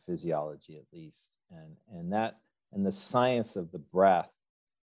shift your physiology, at least. And the science of the breath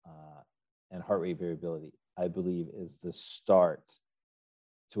and heart rate variability, I believe, is the start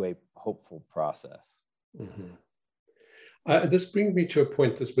to a hopeful process. This brings me to a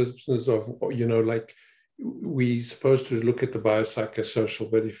point, this business of, like, we're supposed to look at the biopsychosocial,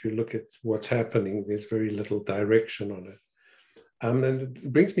 but if you look at what's happening, there's very little direction on it. And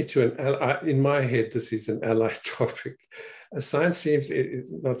it brings me to in my head, this is an allied topic. Science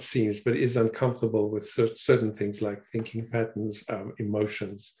is uncomfortable with certain things like thinking patterns,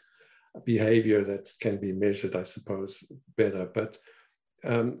 emotions, behavior that can be measured, I suppose, better.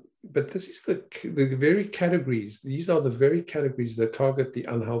 But this is the very categories. These are the very categories that target the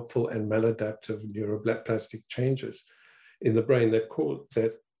unhelpful and maladaptive neuroplastic changes in the brain that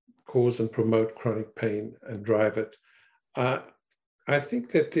cause and promote chronic pain and drive it. I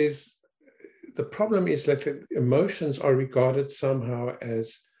think that the problem is that emotions are regarded somehow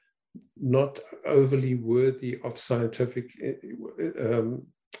as not overly worthy of scientific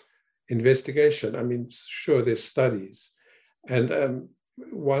investigation. I mean, sure, there's studies. And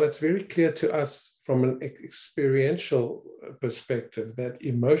while it's very clear to us from an experiential perspective that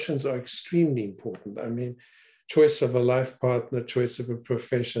emotions are extremely important, I mean, choice of a life partner, choice of a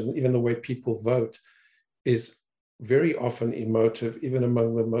profession, even the way people vote is very often emotive, even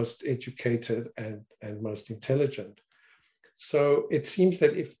among the most educated and most intelligent. So it seems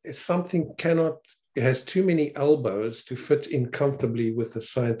that if something it has too many elbows to fit in comfortably with the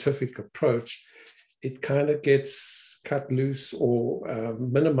scientific approach, it kind of gets cut loose or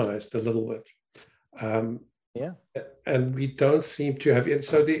minimized a little bit. And we don't seem to have it.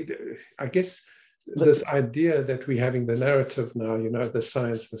 So I guess this idea that we're having the narrative now, the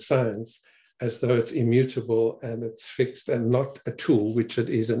science, as though it's immutable and it's fixed and not a tool, which it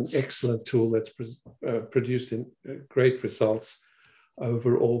is an excellent tool that's produced in great results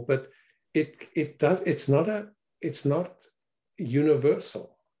overall. But it's not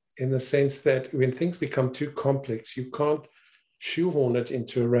universal in the sense that when things become too complex, you can't shoehorn it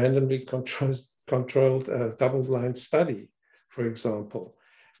into a randomly controlled double-blind study, for example.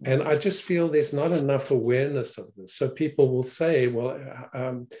 And I just feel there's not enough awareness of this. So people will say, well,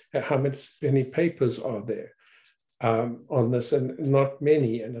 how many papers are there on this? And not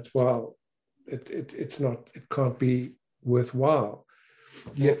many. And it can't be worthwhile.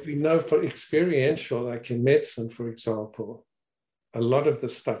 Yet we know for experiential, like in medicine, for example, a lot of the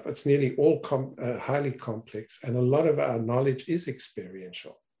stuff, it's nearly all highly complex. And a lot of our knowledge is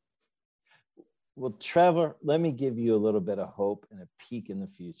experiential. Well, Trevor, let me give you a little bit of hope and a peek in the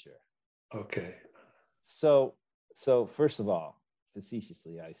future. Okay. So first of all,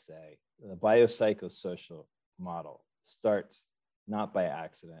 facetiously, I say the biopsychosocial model starts not by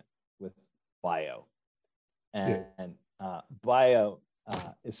accident with bio. And bio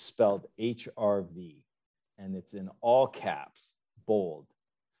is spelled HRV, and it's in all caps, bold.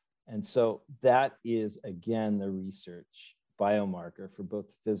 And so that is, again, the research biomarker for both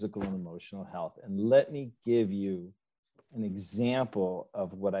physical and emotional health. And let me give you an example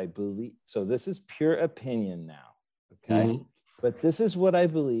of what I believe. So this is pure opinion now, okay? Mm-hmm. But this is what I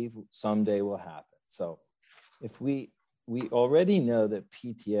believe someday will happen. So if we already know that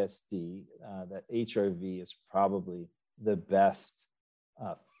PTSD, that HRV is probably the best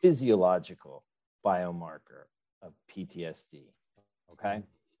physiological biomarker of PTSD, okay?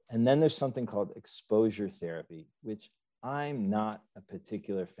 And then there's something called exposure therapy, which I'm not a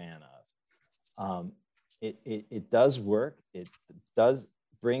particular fan of. It does work. It does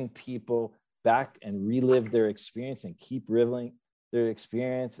bring people back and relive their experience and keep reliving their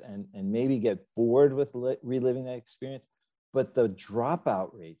experience and maybe get bored with reliving that experience. But the dropout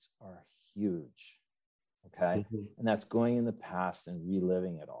rates are huge, okay? Mm-hmm. And that's going in the past and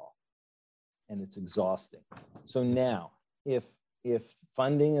reliving it all. And it's exhausting. So now, if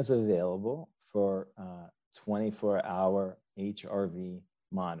funding is available for 24-hour HRV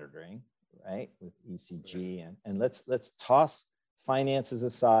monitoring, right, with ECG, and let's toss finances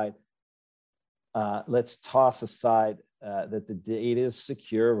aside. Let's toss aside that the data is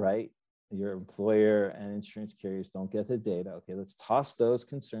secure, right? Your employer and insurance carriers don't get the data. Okay, let's toss those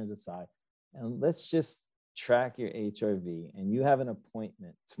concerns aside, and let's just track your HRV. And you have an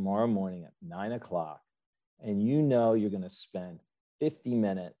appointment tomorrow morning at 9 o'clock, and you know you're going to spend 50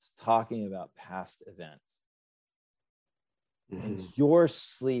 minutes talking about past events. Mm-hmm. And your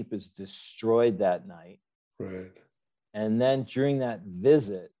sleep is destroyed that night. Right. And then during that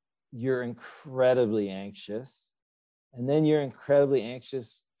visit, you're incredibly anxious. And then you're incredibly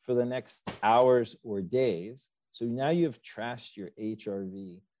anxious for the next hours or days. So now you have trashed your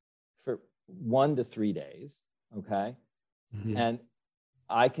HRV for 1 to 3 days, okay? Mm-hmm. And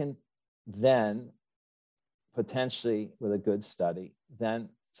I can then potentially, with a good study, then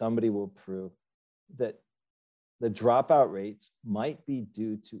somebody will prove that the dropout rates might be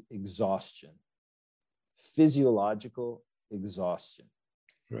due to exhaustion, physiological exhaustion.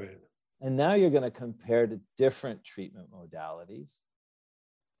 Right. And now you're going to compare to different treatment modalities.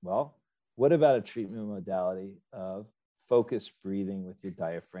 Well, what about a treatment modality of focused breathing with your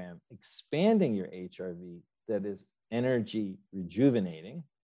diaphragm, expanding your HRV that is energy rejuvenating,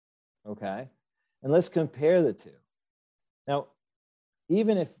 okay? And let's compare the two. Now,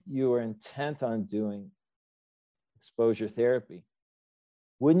 even if you are intent on doing exposure therapy,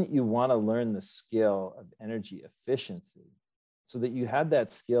 wouldn't you want to learn the skill of energy efficiency so that you had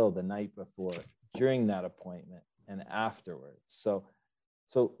that skill the night before, during that appointment, and afterwards?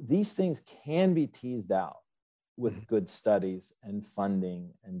 So these things can be teased out with good studies and funding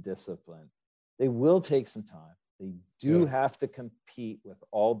and discipline. They will take some time. They do have to compete with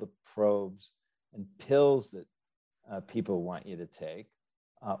all the probes and pills that people want you to take,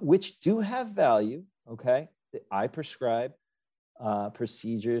 which do have value, okay? I prescribe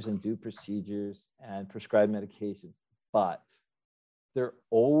procedures and do procedures and prescribe medications, but they're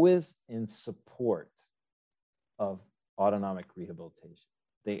always in support of autonomic rehabilitation.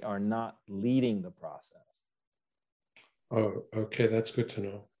 They are not leading the process. Oh, okay, that's good to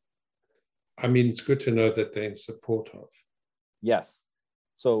know. I mean, it's good to know that they're in support of. Yes.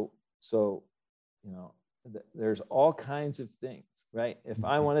 So you know, there's all kinds of things, right? If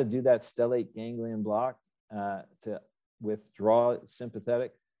I want to do that stellate ganglion block to withdraw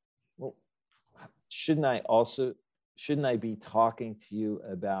sympathetic, well, shouldn't I be talking to you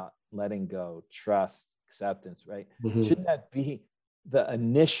about letting go, trust, acceptance, right? Shouldn't that be the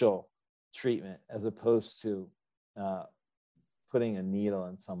initial treatment as opposed to putting a needle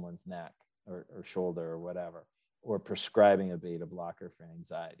in someone's neck or shoulder or whatever, or prescribing a beta blocker for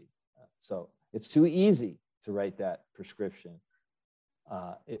anxiety? So it's too easy to write that prescription.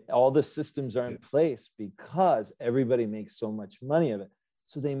 All the systems are in place because everybody makes so much money of it.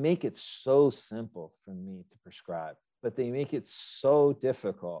 So they make it so simple for me to prescribe, but they make it so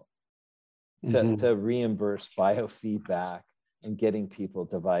difficult to reimburse biofeedback and getting people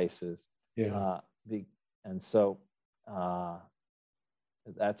devices. And so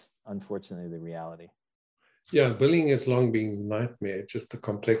that's unfortunately the reality. Yeah, billing has long been a nightmare, just the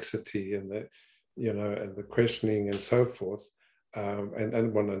complexity and the, and the questioning and so forth.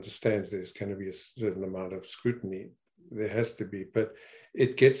 And one understands there's going to be a certain amount of scrutiny. There has to be, but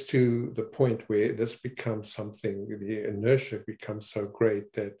it gets to the point where this becomes something, the inertia becomes so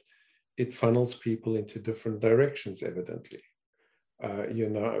great that it funnels people into different directions, evidently.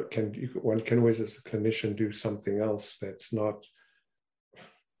 One can always, as a clinician, do something else that's not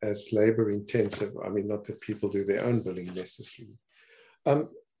as labor intensive. I mean, not that people do their own billing necessarily.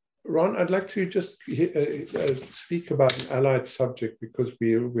 Ron, I'd like to just speak about an allied subject because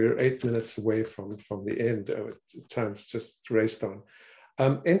we're 8 minutes away from the end. Time's just raced on.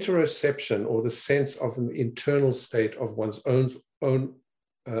 Interoception, or the sense of an internal state of one's own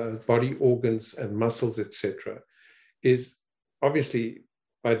body organs and muscles, etc., is obviously,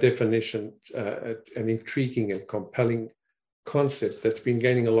 by definition, an intriguing and compelling concept that's been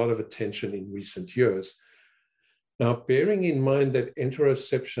gaining a lot of attention in recent years. Now, bearing in mind that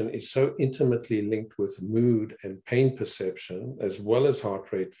interoception is so intimately linked with mood and pain perception, as well as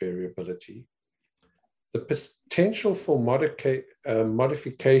heart rate variability, the potential for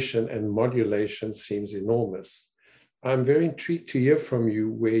modification and modulation seems enormous. I'm very intrigued to hear from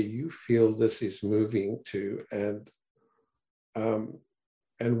you where you feel this is moving to, and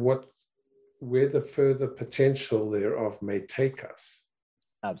where the further potential thereof may take us.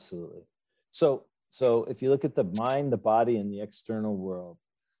 Absolutely. So if you look at the mind, the body, and the external world,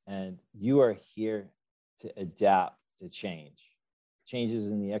 and you are here to adapt to changes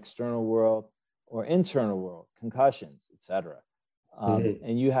in the external world or internal world, concussions, etc.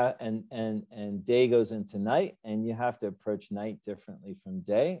 And you have, and day goes into night, and you have to approach night differently from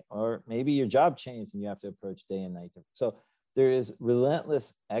day, or maybe your job changed and you have to approach day and night differently. So there is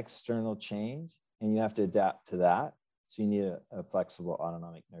relentless external change, and you have to adapt to that. So you need a flexible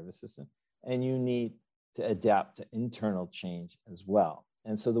autonomic nervous system, and you need to adapt to internal change as well.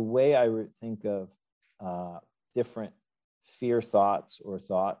 And so the way I would think of different fear thoughts or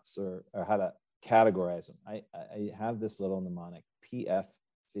how to categorize them, I have this little mnemonic,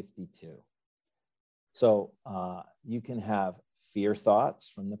 PF52. So you can have fear thoughts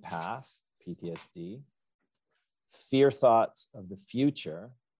from the past, PTSD, fear thoughts of the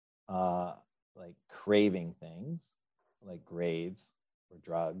future, like craving things like grades or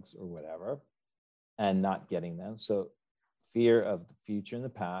drugs or whatever, and not getting them. So fear of the future and the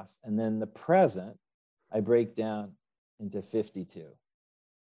past. And then the present, I break down into 52.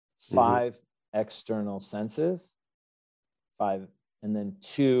 5 external senses, 5, and then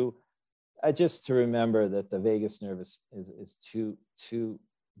 2, just to remember that the vagus nerve is two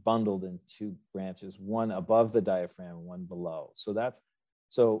bundled in 2 branches, one above the diaphragm, one below.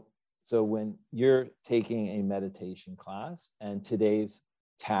 So when you're taking a meditation class, and today's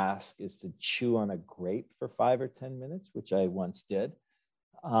task is to chew on a grape for 5 or 10 minutes, which I once did,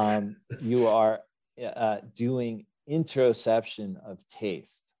 you are doing interoception of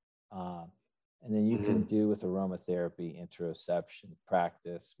taste. And then you can do with aromatherapy, interoception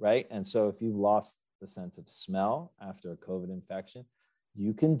practice, right? And so if you've lost the sense of smell after a COVID infection,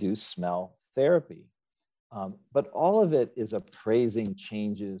 you can do smell therapy. But all of it is appraising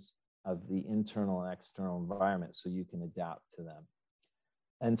changes of the internal and external environment so you can adapt to them.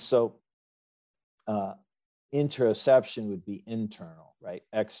 And so interoception would be internal, right?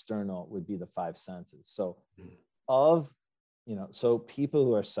 External would be the five senses. So so people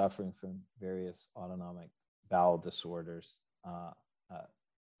who are suffering from various autonomic bowel disorders,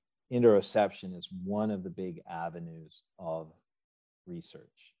 interoception is one of the big avenues of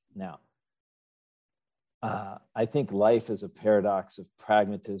research. Now, I think life is a paradox of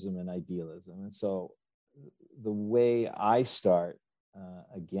pragmatism and idealism. And so the way I start,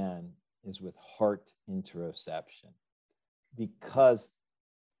 again, is with heart interoception, because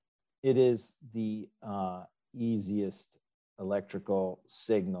it is the easiest electrical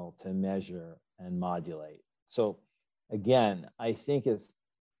signal to measure and modulate. So again, I think it's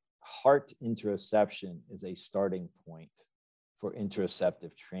heart interoception is a starting point for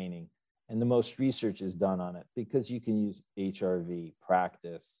interoceptive training. And the most research is done on it because you can use HRV,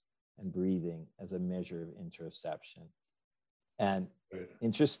 practice, and breathing as a measure of interoception. And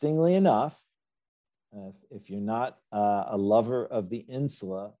interestingly enough, if you're not a lover of the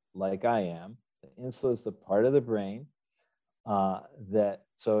insula like I am, the insula is the part of the brain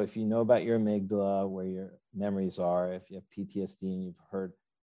so if you know about your amygdala, where your memories are, if you have PTSD and you've heard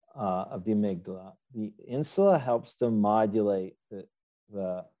of the amygdala, the insula helps to modulate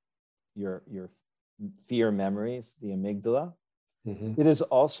your fear memories, the amygdala. Mm-hmm. It is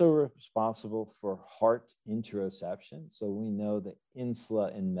also responsible for heart interoception. So we know the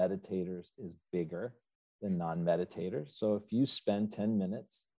insula in meditators is bigger than non-meditators. So if you spend 10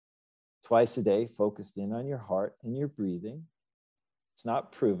 minutes twice a day focused in on your heart and your breathing, it's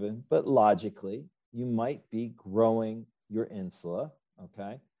not proven, but logically, you might be growing your insula,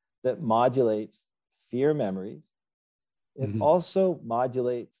 okay, that modulates fear memories. It also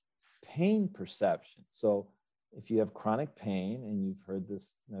modulates pain perception. So if you have chronic pain and you've heard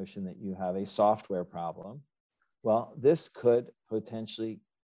this notion that you have a software problem, well, this could potentially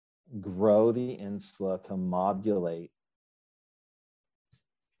grow the insula to modulate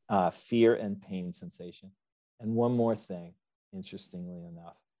fear and pain sensation. And one more thing, interestingly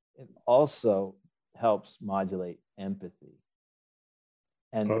enough, it also helps modulate empathy.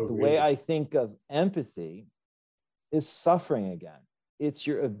 And the way I think of empathy is suffering again. It's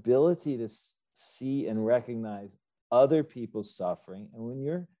your ability to see and recognize other people's suffering. And when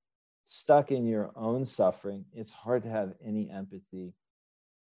you're stuck in your own suffering, it's hard to have any empathy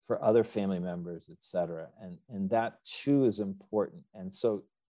for other family members, et cetera. And that too is important. And so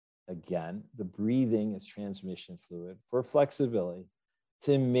again, the breathing is transmission fluid for flexibility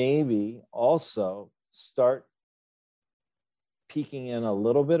to maybe also start peeking in a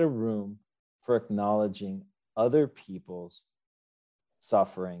little bit of room for acknowledging other people's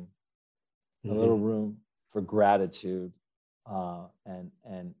suffering, a little room for gratitude, and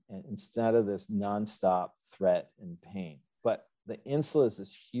instead of this nonstop threat and pain. But the insula is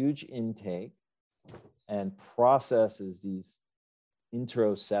this huge intake and processes these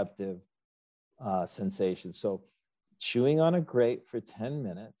interoceptive sensations. So chewing on a grape for 10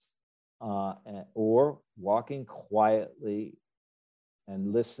 minutes or walking quietly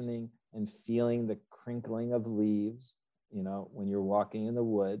and listening and feeling the crinkling of leaves, when you're walking in the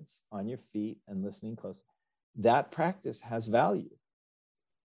woods on your feet and listening close, that practice has value.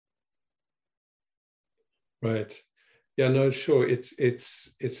 Right. Yeah, no, sure. It's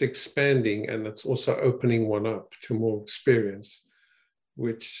expanding, and it's also opening one up to more experience,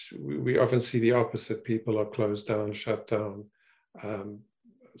 which we often see the opposite. People are closed down, shut down.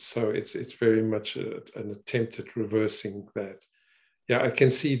 So it's very much an attempt at reversing that. Yeah, I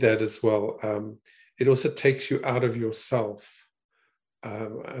can see that as well. It also takes you out of yourself.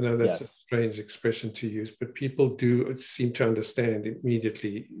 I know that's a strange expression to use, but people do seem to understand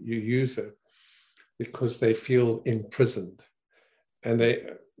immediately you use it because they feel imprisoned, and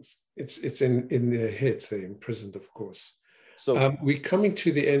it's in their heads. They're imprisoned, of course. So we're coming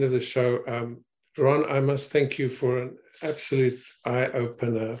to the end of the show. Ron, I must thank you for an absolute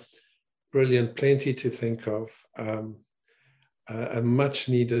eye-opener, brilliant, plenty to think of, a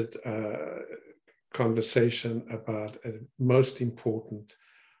much-needed conversation about a most important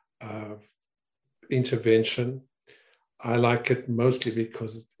intervention. I like it mostly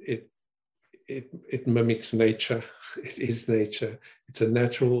because it mimics nature. It is nature. It's a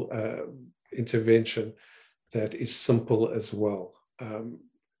natural intervention that is simple as well.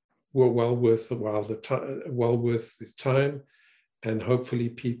 Well worth the time, and hopefully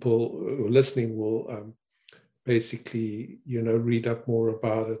people who are listening will basically read up more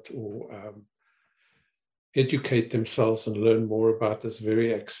about it or educate themselves and learn more about this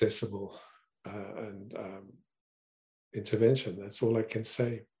very accessible and intervention. That's all I can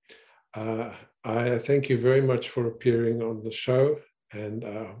say. I thank you very much for appearing on the show, And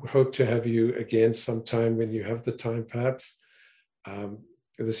we hope to have you again sometime when you have the time, perhaps.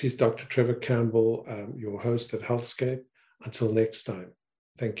 This is Dr. Trevor Campbell, your host at Healthscape. Until next time,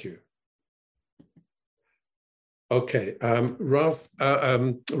 thank you. Okay,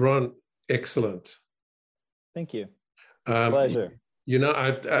 Ron, excellent. Thank you. It's a pleasure. You know,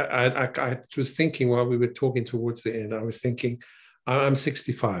 I was thinking while we were talking towards the end, I was thinking, I'm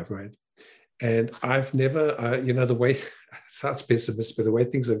 65, right? And I've never, you know, the way, it sounds pessimist, but the way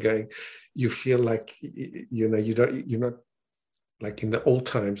things are going, you feel like, you know, you're not like in the old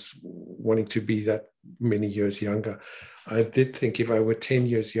times wanting to be that many years younger. I did think if I were 10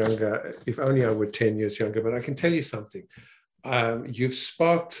 years younger, if only I were 10 years younger, but I can tell you something. You've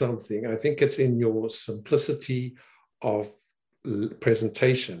sparked something. I think it's in your simplicity of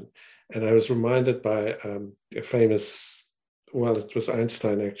presentation. And I was reminded by a famous, well, it was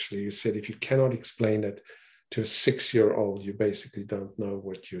Einstein actually, who said, if you cannot explain it to a 6-year-old, you basically don't know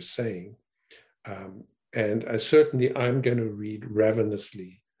what you're saying. And certainly I'm going to read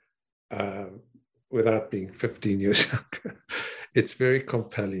ravenously without being 15 years younger. It's very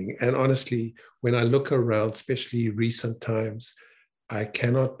compelling. And honestly, when I look around, especially recent times, I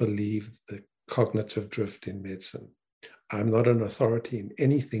cannot believe the cognitive drift in medicine. I'm not an authority in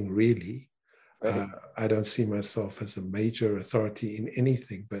anything really. Right. I don't see myself as a major authority in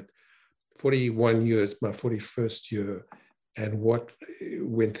anything, but 41 years, my 41st year, and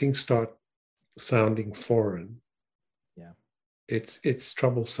when things start sounding foreign, yeah, it's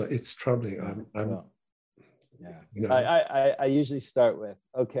troublesome. It's troubling. You know, I usually start with,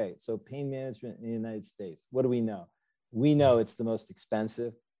 okay, so pain management in the United States, what do we know? We know it's the most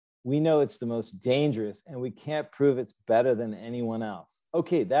expensive. We know it's the most dangerous, and we can't prove it's better than anyone else.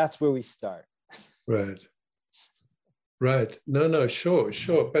 Okay, that's where we start. Right. No,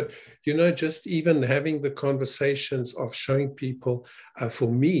 sure. But, you know, just even having the conversations of showing people, for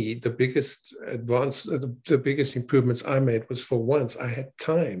me, the biggest the biggest improvements I made was for once I had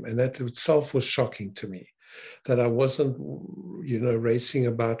time. And that itself was shocking to me, that I wasn't, you know, racing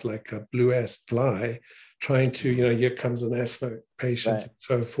about like a blue-assed fly, trying to, you know, here comes an asthma patient, right, and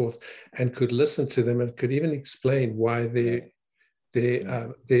so forth, and could listen to them and could even explain why their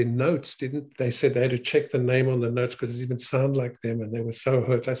notes they said they had to check the name on the notes because it didn't sound like them, and they were so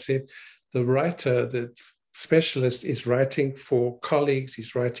hurt. I said, the writer, the specialist is writing for colleagues,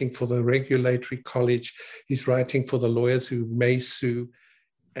 he's writing for the regulatory college, he's writing for the lawyers who may sue,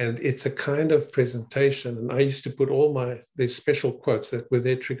 and it's a kind of presentation. And I used to put all there's special quotes that were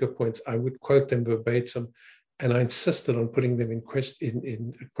their trigger points. I would quote them verbatim, and I insisted on putting them in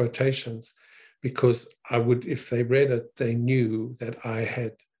quotations, because I would, if they read it, they knew that I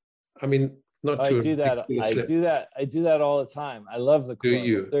had, I mean, not to I do that all the time. I love the quotes. Do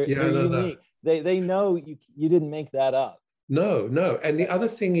you? They're unique. No. They know you didn't make that up. No. And the other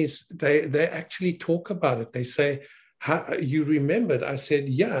thing is they actually talk about it. They say, how, you remembered? I said,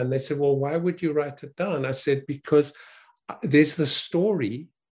 yeah. And they said, well, why would you write it down? I said, because there's the story,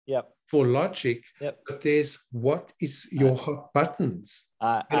 yep, for logic, yep, but there's what is your hot buttons.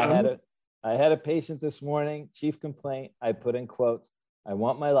 I had a patient this morning, chief complaint, I put in quotes, I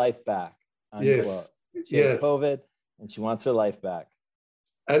want my life back, unquote. Yes. She had COVID and she wants her life back.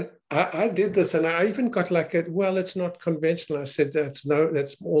 And I did this, and I even got like, it's not conventional. I said, that's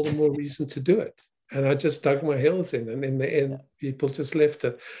all the more reason to do it. And I just dug my heels in, and in the end, people just left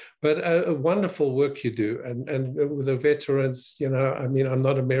it. But a wonderful work you do. And with the veterans, you know, I mean, I'm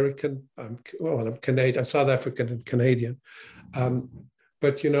not American. I'm Canadian, I'm South African and Canadian.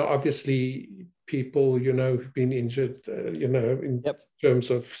 But, you know, obviously people, you know, who've been injured, you know, in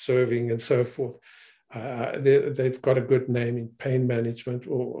terms of serving and so forth, they've got a good name in pain management,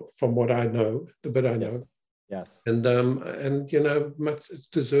 or from what I know, the bit I know. Yes. And you know, much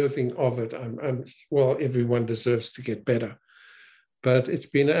deserving of it. Well, everyone deserves to get better. But it's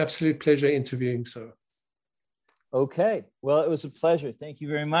been an absolute pleasure interviewing. So. Okay. Well, it was a pleasure. Thank you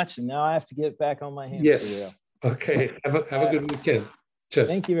very much. And now I have to get back on my hands. Yes. Okay. Have a good weekend. Cheers.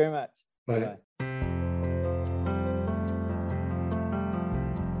 Thank you very much. Bye. Bye.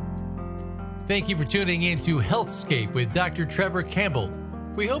 Thank you for tuning in to Healthscape with Dr. Trevor Campbell.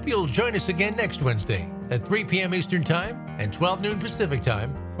 We hope you'll join us again next Wednesday at 3 p.m. Eastern Time and 12 noon Pacific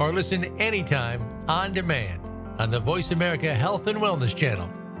Time, or listen anytime on demand on the Voice America Health and Wellness Channel.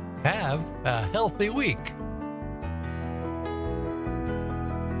 Have a healthy week.